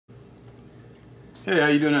Hey, how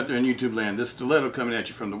you doing out there in YouTube land? This is Stiletto coming at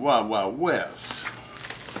you from the Wild Wild West.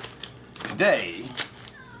 Today,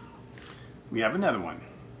 we have another one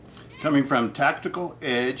coming from Tactical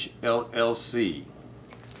Edge LLC.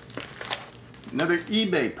 Another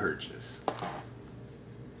eBay purchase.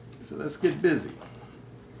 So let's get busy.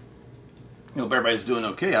 Hope everybody's doing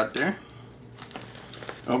okay out there.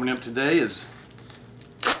 Opening up today is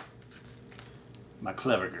my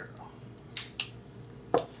clever girl.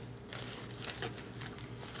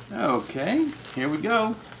 Okay, here we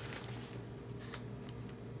go.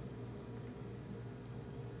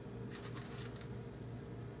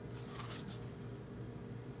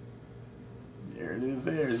 There it is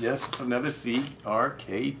there. Yes, it's another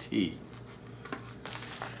CRKT.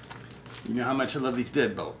 You know how much I love these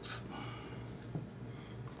deadbolts.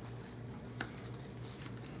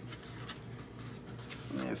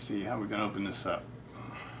 Let's see how we're going to open this up.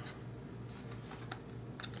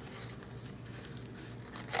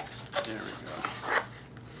 There we go.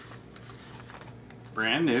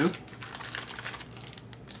 Brand new.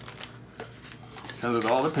 Comes with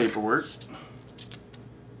all the paperwork.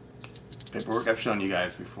 Paperwork I've shown you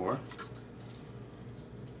guys before.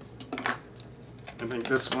 I think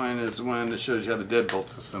this one is the one that shows you how the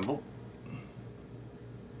deadbolt's assembled.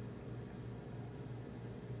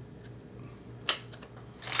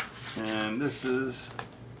 And this is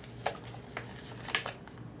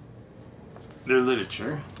their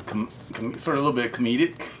literature, sort of a little bit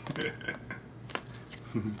comedic.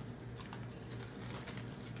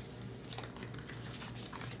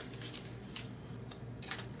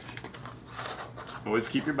 Always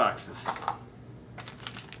keep your boxes.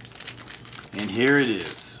 And here it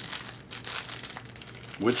is.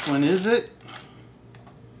 Which one is it?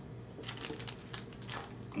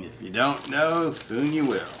 If you don't know, soon you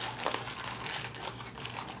will.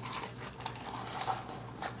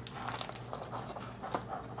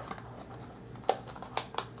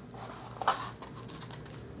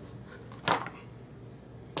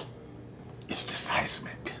 It's the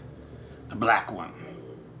Seismic, the black one.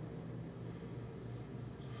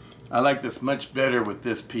 I like this much better with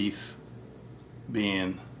this piece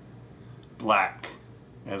being black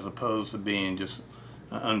as opposed to being just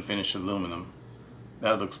unfinished aluminum.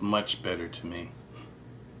 That looks much better to me.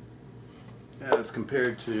 As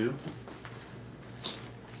compared to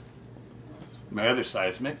my other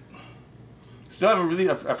Seismic. Still haven't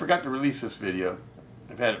released, I forgot to release this video.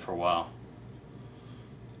 I've had it for a while.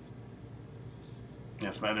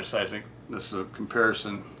 That's my other Seismic. This is a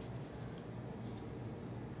comparison.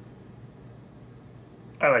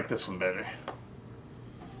 I like this one better.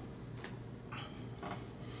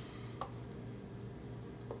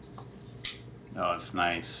 Oh, it's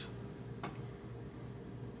nice.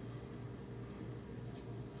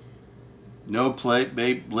 No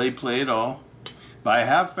blade play at all. But I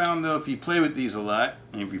have found though, if you play with these a lot,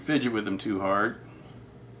 and if you fidget with them too hard,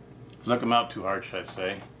 flick them out too hard, should I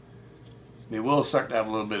say, they will start to have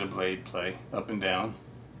a little bit of blade play, up and down.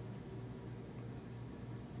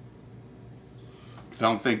 Because I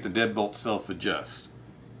don't think the deadbolt self-adjusts.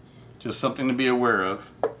 Just something to be aware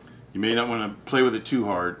of. You may not want to play with it too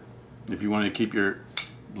hard if you want to keep your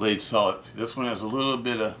blade solid. See, this one has a little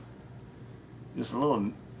bit of, just a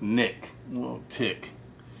little nick, a little tick.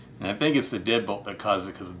 And I think it's the deadbolt that causes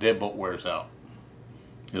it, because the deadbolt wears out.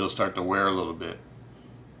 It'll start to wear a little bit,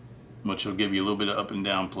 which will give you a little bit of up and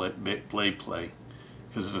down blade play.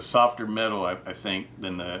 Because it's a softer metal, I think,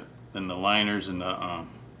 than the liners and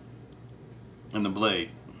the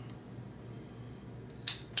blade.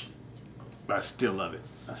 But I still love it.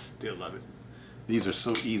 I still love it. These are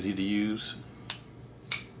so easy to use.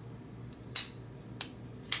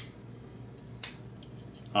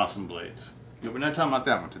 Awesome blades. Yeah, we're not talking about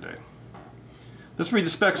that one today. Let's read the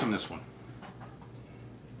specs on this one.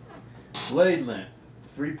 Blade length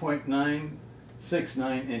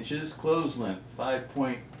 3.969 inches. Close length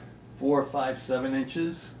 5.457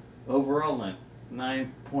 inches. Overall length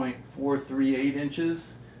 9.438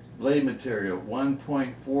 inches. Blade material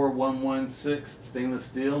 1.4116 stainless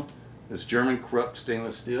steel. This German corrupt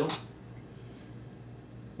stainless steel.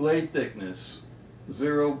 Blade thickness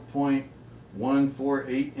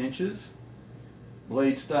 0.148 inches.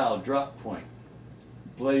 Blade style drop point.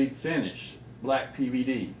 Blade finish black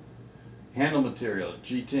PVD. Handle material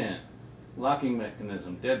G10. Locking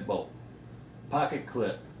mechanism deadbolt. Pocket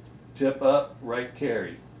clip. Tip up right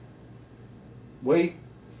carry. Weight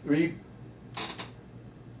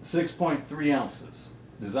 6.3 ounces.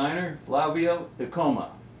 Designer Flavio Icoma.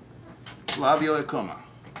 Flavio Icoma.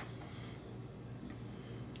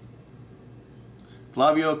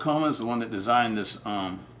 Flavio Icoma is the one that designed this,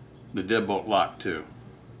 the deadbolt lock too.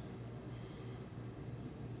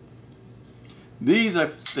 These, I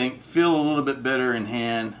think, feel a little bit better in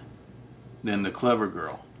hand than the Clever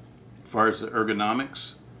Girl. As far as the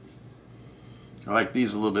ergonomics, I like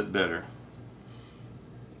these a little bit better.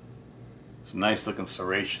 Some nice looking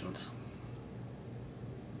serrations.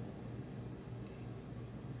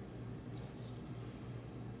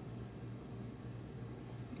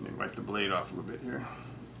 Let me wipe the blade off a little bit here.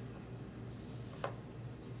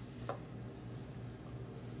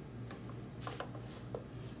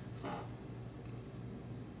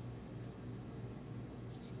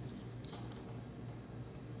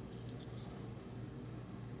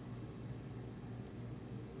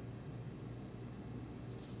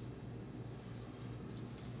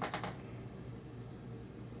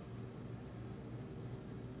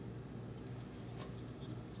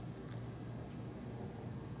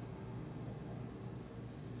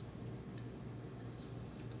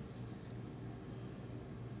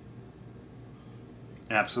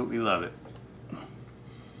 Absolutely love it.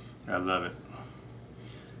 I love it.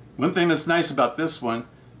 One thing that's nice about this one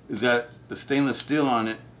is that the stainless steel on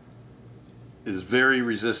it is very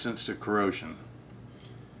resistant to corrosion.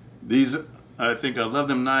 These, I think I Love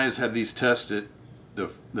Them Knives had these tested, the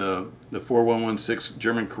 4116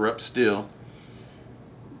 German corrupt steel,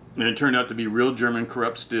 and it turned out to be real German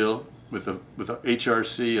corrupt steel with a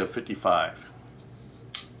HRC of 55.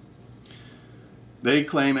 They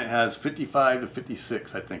claim it has 55 to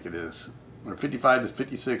 56, I think it is. Or 55 to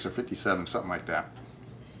 56 or 57, something like that.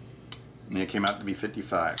 And it came out to be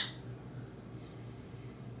 55.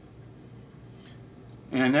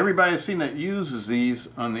 And everybody I've seen that uses these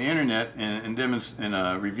on the internet and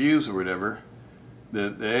reviews or whatever,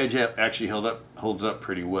 the edge actually holds up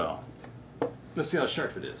pretty well. Let's see how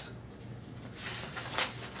sharp it is.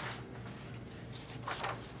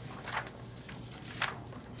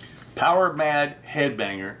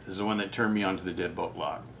 PowerMadHeadBanger is the one that turned me on to the Deadbolt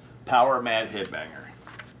lock. PowerMadHeadBanger.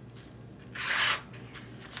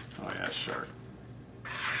 Oh yeah, it's sharp.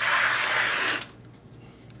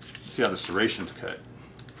 Let's see how the serrations cut.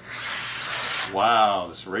 Wow,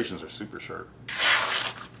 the serrations are super sharp.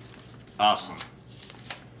 Awesome.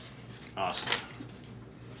 Awesome.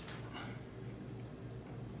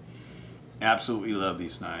 Absolutely love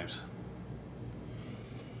these knives.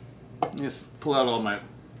 Just pull out all my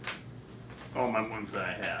ones that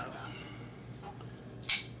I have.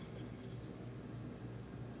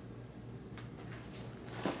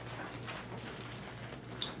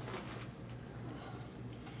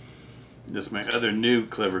 This is my other new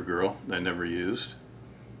Clever Girl that I never used.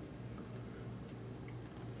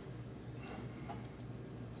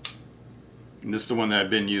 And this is the one that I've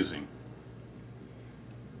been using.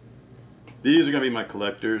 These are going to be my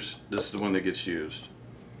collectors. This is the one that gets used.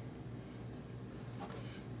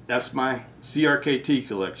 That's my CRKT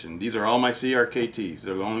collection. These are all my CRKTs.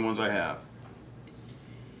 They're the only ones I have.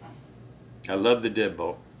 I love the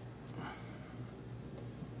Deadbolt.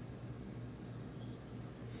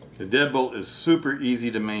 The Deadbolt is super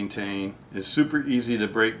easy to maintain. It's super easy to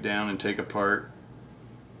break down and take apart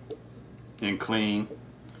and clean.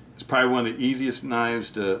 It's probably one of the easiest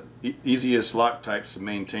knives easiest lock types to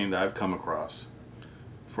maintain that I've come across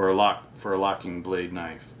for a locking blade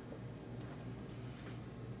knife.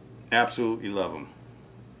 Absolutely love them.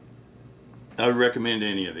 I would recommend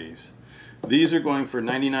any of these. These are going for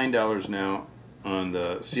 $99 now on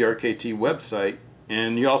the CRKT website,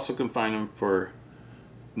 and you also can find them for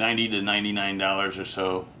 $90 to $99 or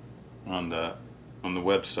so on the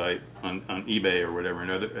website, on eBay or whatever,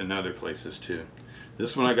 and other places too.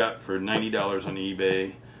 This one I got for $90 on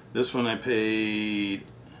eBay. This one I paid,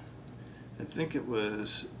 I think it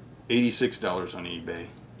was $86 on eBay.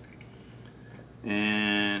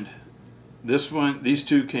 And these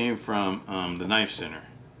two came from the Knife Center,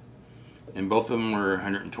 and both of them were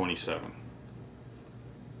 $127.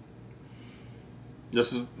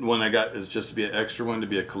 This is the one I got is just to be an extra one, to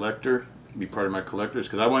be a collector, be part of my collectors,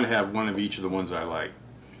 because I want to have one of each of the ones I like.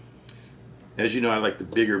 As you know, I like the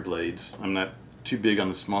bigger blades. I'm not too big on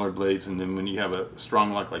the smaller blades, and then when you have a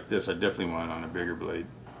strong lock like this, I definitely want it on a bigger blade.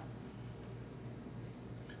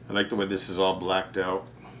 I like the way this is all blacked out.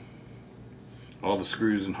 All the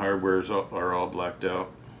screws and hardware are all blacked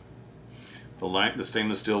out. The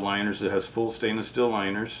stainless steel liners, it has full stainless steel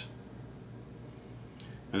liners.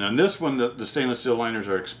 And on this one, the stainless steel liners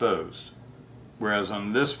are exposed, whereas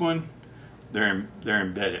on this one, they're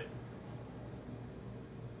embedded.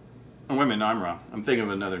 Oh, wait a minute, no, I'm wrong. I'm thinking of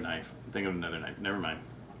another knife. Never mind.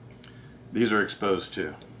 These are exposed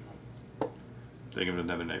too. Think of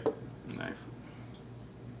another knife.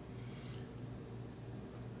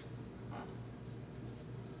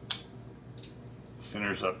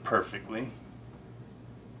 Centers up perfectly.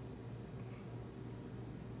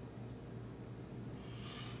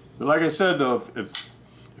 But like I said though, if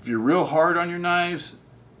you're real hard on your knives,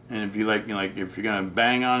 and if you like, if you're gonna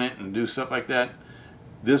bang on it and do stuff like that,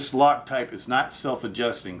 this lock type is not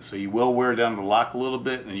self-adjusting, so you will wear down the lock a little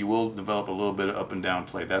bit, and you will develop a little bit of up and down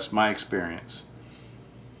play. That's my experience.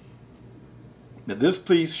 Now this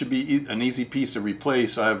piece should be an easy piece to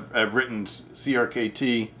replace. I've written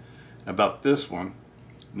CRKT about this one,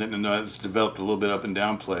 and then it's developed a little bit up and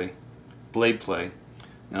down play, blade play.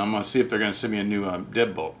 Now I'm going to see if they're going to send me a new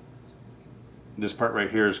deadbolt. This part right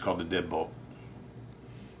here is called the deadbolt,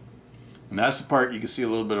 and that's the part you can see a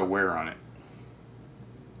little bit of wear on it.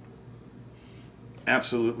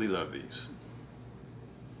 Absolutely love these.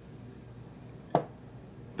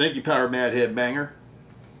 Thank you, PowerMadHeadBanger.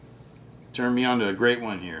 Turned me on to a great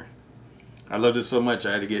one here. I loved it so much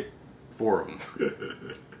I had to get 4 of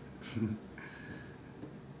them.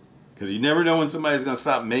 Because you never know when somebody's going to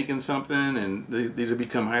stop making something, and these have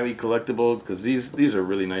become highly collectible, because these are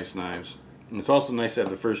really nice knives. And it's also nice to have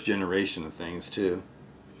the first generation of things too.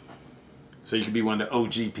 So you could be one of the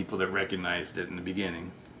OG people that recognized it in the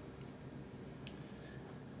beginning.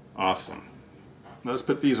 Awesome. Let's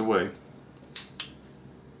put these away.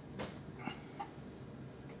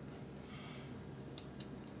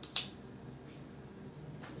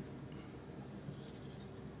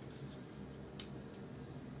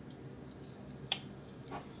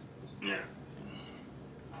 Yeah.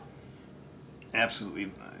 Absolutely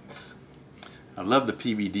nice. I love the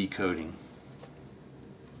PVD coating.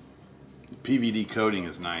 The PVD coating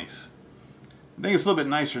is nice. I think it's a little bit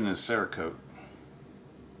nicer than the Cerakote.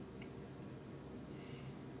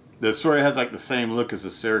 That sort of has like the same look as the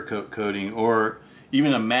Cerakote coating, or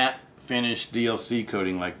even a matte finish DLC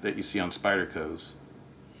coating like that you see on Spyderco's.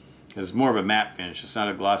 It's more of a matte finish. It's not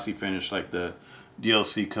a glossy finish like the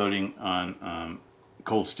DLC coating on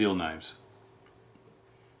cold steel knives.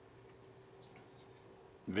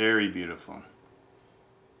 Very beautiful.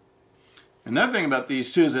 Another thing about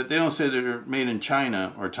these too is that they don't say they're made in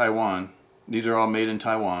China or Taiwan. These are all made in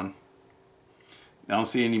Taiwan. I don't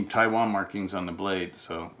see any Taiwan markings on the blade,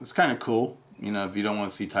 so it's kind of cool, you know, if you don't want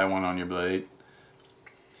to see Taiwan on your blade.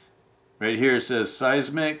 Right here it says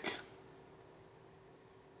Seismic.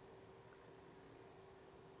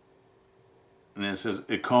 And then it says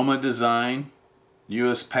Ikoma design,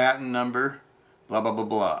 US patent number, blah, blah, blah,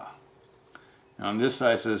 blah. And on this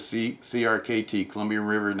side it says CRKT, Columbia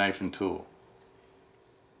River Knife and Tool.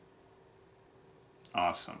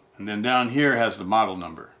 Awesome. And then down here it has the model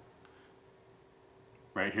number.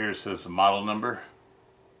 Right here it says the model number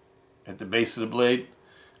at the base of the blade.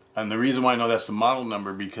 And the reason why I know that's the model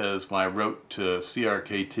number, because when I wrote to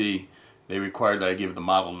CRKT, they required that I give the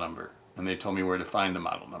model number. And they told me where to find the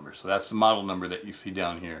model number. So that's the model number that you see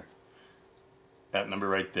down here. That number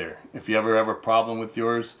right there. If you ever have a problem with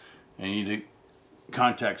yours and you need to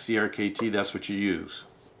contact CRKT, that's what you use,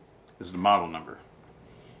 is the model number.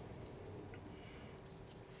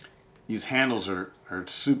 These handles are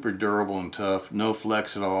super durable and tough. No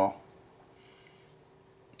flex at all.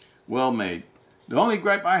 Well made. The only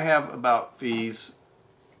gripe I have about these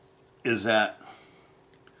is that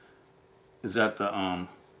the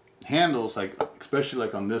handles, like especially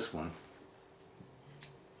like on this one,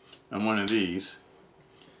 on one of these,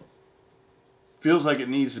 feels like it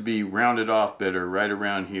needs to be rounded off better right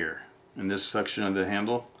around here in this section of the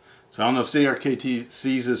handle. So I don't know if CRKT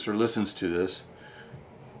sees this or listens to this,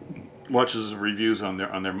 watches the reviews on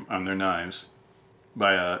their knives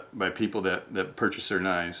by people that purchase their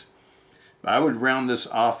knives. I would round this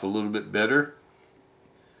off a little bit better,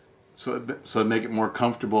 so it'd make it more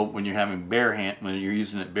comfortable when you're when you're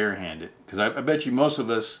using it barehanded. Because I bet you most of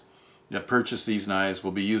us that purchase these knives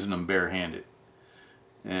will be using them barehanded.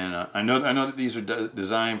 And I know that these are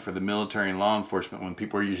designed for the military and law enforcement, when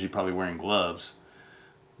people are usually probably wearing gloves.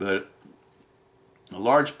 But a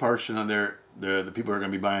large portion of the people who are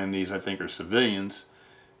going to be buying these, I think, are civilians,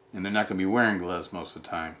 and they're not going to be wearing gloves most of the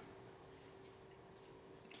time.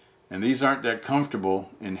 And these aren't that comfortable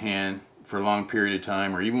in hand for a long period of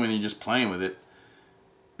time, or even when you're just playing with it,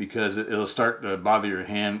 because it'll start to bother your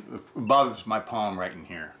hand. It bothers my palm right in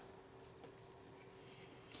here.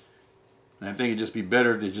 And I think it'd just be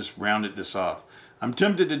better if they just rounded this off. I'm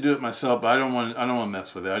tempted to do it myself, but I don't want to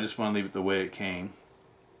mess with it. I just want to leave it the way it came.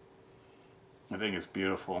 I think it's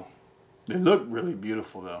beautiful. They look really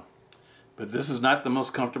beautiful though. But this is not the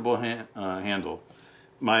most comfortable handle.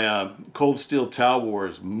 My Cold Steel Towel War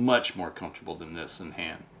is much more comfortable than this in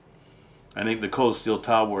hand. I think the Cold Steel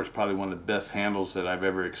Towel War is probably one of the best handles that I've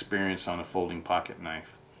ever experienced on a folding pocket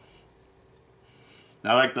knife.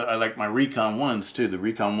 Now, I like my Recon 1s too. The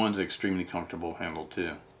Recon 1's an extremely comfortable handle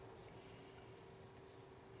too.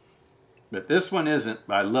 But this one isn't,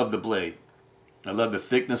 but I love the blade. I love the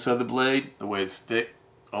thickness of the blade, the way it's thick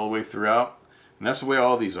all the way throughout. And that's the way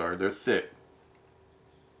all these are. They're thick.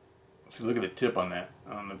 See, look at the tip on that.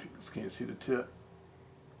 I don't know if you can see the tip.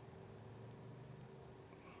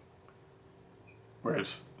 Where it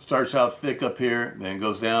starts out thick up here, then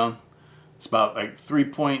goes down. It's about like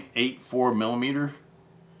 3.84 millimeter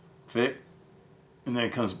thick. And then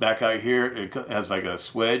it comes back out here. It has like a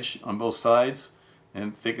swedge on both sides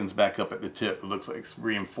and thickens back up at the tip. It looks like it's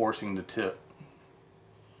reinforcing the tip.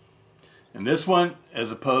 And this one,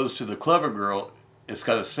 as opposed to the Clever Girl, it's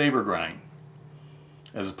got a saber grind,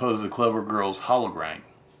 as opposed to the Clever Girl's hollow grind.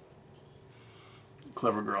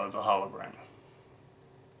 Clever Girl has a hollow grind.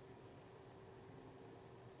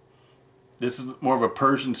 This is more of a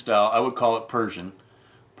Persian style. I would call it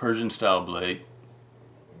Persian style blade.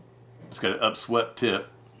 It's got an upswept tip.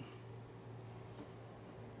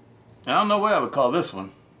 I don't know what I would call this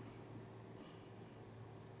one.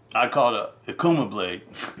 I call it a Ikuma blade.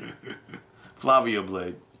 Flavio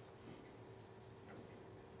blade.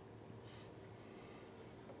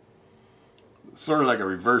 Sort of like a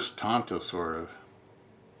reverse Tonto, sort of.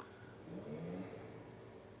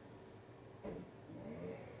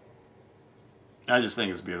 I just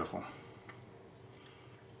think it's beautiful.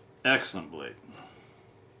 Excellent blade.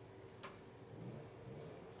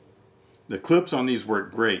 The clips on these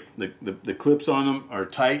work great. The clips on them are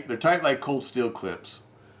tight. They're tight like cold steel clips.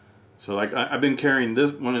 So like I've been carrying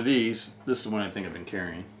this one of these. This is the one I think I've been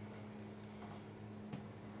carrying.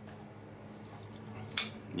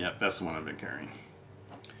 Yep, that's the one I've been carrying.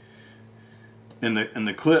 And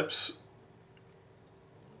the clips,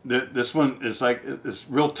 this one is like, it's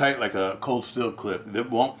real tight like a cold steel clip. It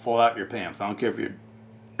won't fall out your pants. I don't care if you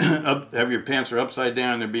have your pants are upside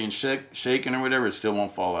down and they're being shaken or whatever, it still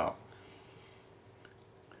won't fall out.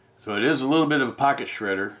 So it is a little bit of a pocket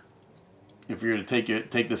shredder. If you're to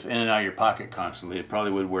take this in and out of your pocket constantly, it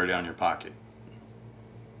probably would wear down your pocket.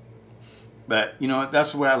 But you know,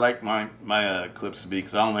 that's the way I like my clips to be,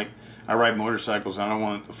 because I ride motorcycles. I don't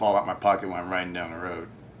want it to fall out my pocket when I'm riding down the road.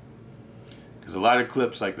 Because a lot of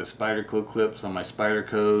clips, like the Spyderco clips on my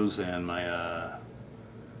Spydercos and my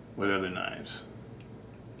what other knives?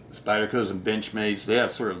 Spydercos and Benchmades, they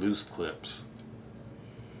have sort of loose clips.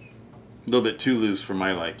 A little bit too loose for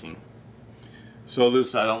my liking. So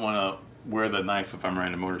loose I don't want to wear the knife if I'm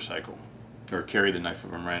riding a motorcycle, or carry the knife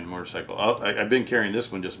if I'm riding a motorcycle. I've been carrying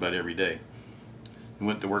this one just about every day. It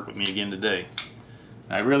went to work with me again today.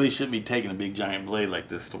 I really shouldn't be taking a big giant blade like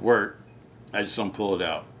this to work. I just don't pull it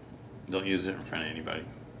out. Don't use it in front of anybody.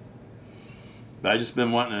 But I just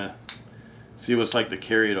been wanting to see what it's like to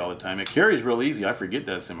carry it all the time. It carries real easy. I forget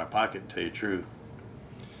that it's in my pocket, to tell you the truth.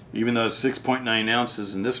 Even though it's 6.9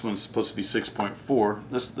 ounces and this one's supposed to be 6.4.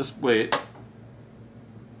 Let's weigh it.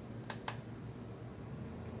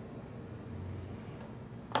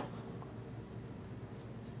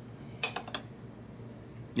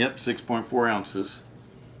 Yep, 6.4 ounces.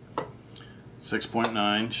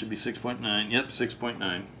 6.9, should be 6.9. Yep,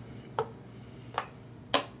 6.9.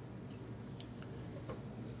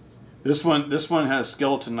 This one has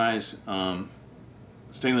skeletonized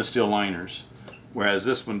stainless steel liners, whereas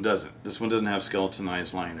this one doesn't. This one doesn't have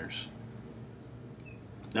skeletonized liners.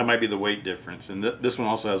 That might be the weight difference. And this one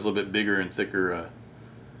also has a little bit bigger and thicker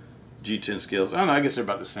G10 scales. I don't know, I guess they're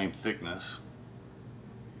about the same thickness.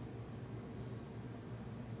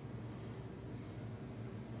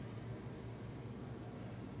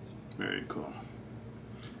 Very cool.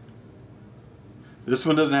 This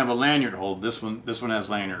one doesn't have a lanyard hole. This one has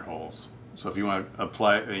lanyard holes. So if you want to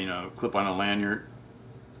apply, clip on a lanyard,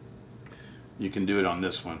 you can do it on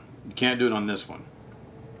this one. You can't do it on this one.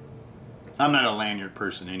 I'm not a lanyard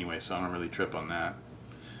person anyway, so I don't really trip on that.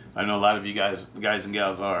 I know a lot of you guys and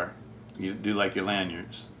gals are. You do like your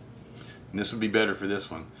lanyards. And this would be better for this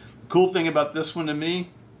one. The cool thing about this one to me,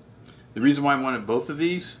 the reason why I wanted both of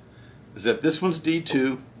these, is that this one's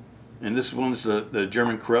D2, and this one's the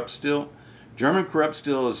German corrupt steel. German corrupt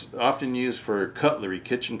steel is often used for cutlery,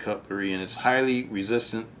 kitchen cutlery, and it's highly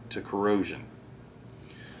resistant to corrosion.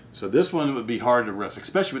 So this one would be hard to rust,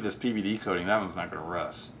 especially with this PVD coating. That one's not going to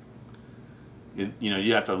rust.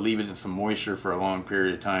 You have to leave it in some moisture for a long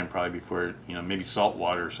period of time, probably before, maybe salt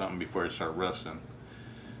water or something before it starts rusting.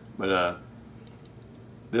 But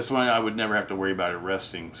this one I would never have to worry about it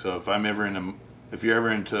rusting. So if you're ever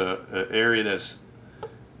into an area that's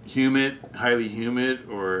humid, highly humid,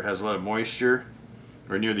 or has a lot of moisture,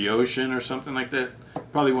 or near the ocean or something like that,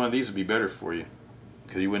 probably one of these would be better for you,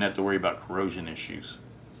 because you wouldn't have to worry about corrosion issues.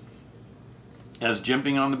 It has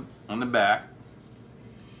jimping on the back,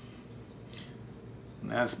 and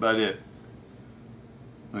that's about it.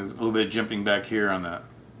 A little bit of jimping back here on the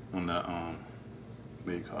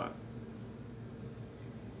what do you call it?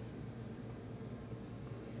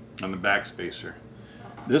 On the back spacer.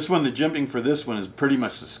 This one, the jimping for this one is pretty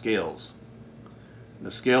much the scales.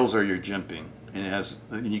 The scales are your jimping, and it has,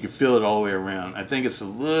 you can feel it all the way around. I think it's a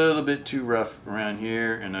little bit too rough around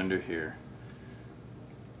here and under here.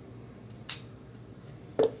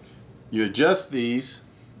 You adjust these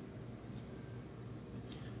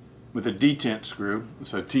with a detent screw.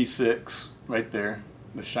 It's a T6 right there,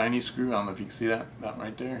 the shiny screw. I don't know if you can see that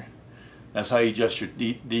right there. That's how you adjust your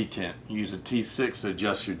detent. You use a T6 to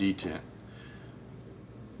adjust your detent.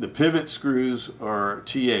 The pivot screws are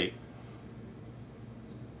T8.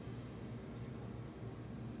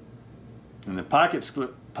 And the pocket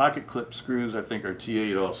clip screws, I think, are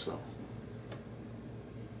T8 also.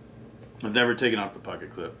 I've never taken off the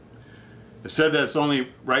pocket clip. It said that it's only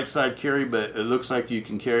right side carry, but it looks like you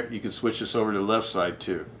can switch this over to the left side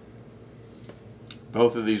too.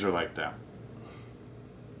 Both of these are like that.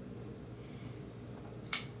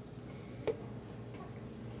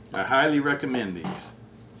 I highly recommend these.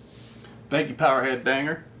 Thank you,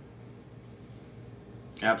 PowerMadHeadBanger.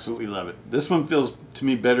 Absolutely love it. This one feels, to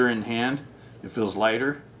me, better in hand. It feels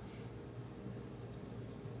lighter.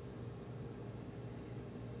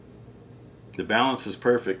 The balance is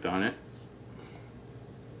perfect on it.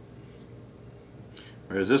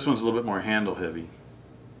 Whereas this one's a little bit more handle heavy.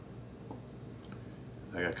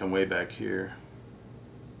 I gotta come way back here.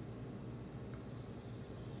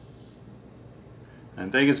 I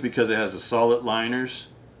think it's because it has the solid liners,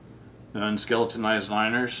 the unskeletonized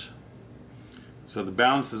liners. So the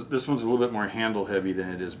balance is, this one's a little bit more handle heavy than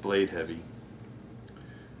it is blade heavy.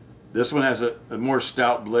 This one has a more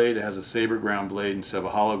stout blade. It has a saber ground blade instead of a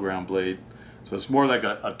hollow ground blade. So it's more like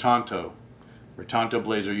a Tonto, where Tonto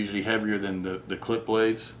blades are usually heavier than the clip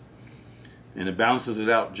blades. And it balances it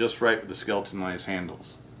out just right with the skeletonized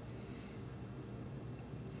handles.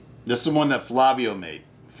 This is one that Flavio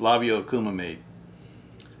Akuma made.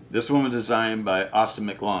 This one was designed by Austin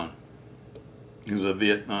McLawn, who's a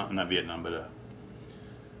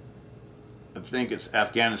I think it's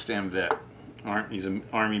Afghanistan vet. He's an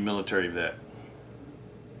Army military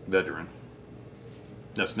veteran.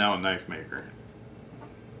 That's now a knife maker.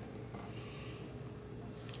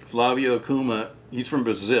 Flavio Akuma, he's from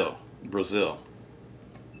Brazil.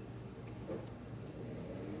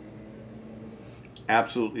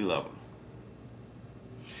 Absolutely love him.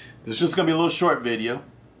 This is just going to be a little short video.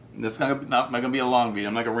 This is not going to be a long video.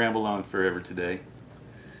 I'm not going to ramble on forever today.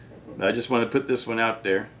 But I just want to put this one out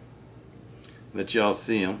there. Let y'all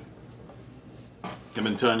see him. I've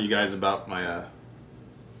been telling you guys about my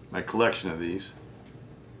my collection of these.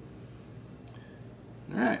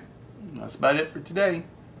 Alright. That's about it for today.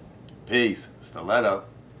 Peace. Stiletto.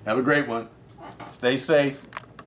 Have a great one. Stay safe.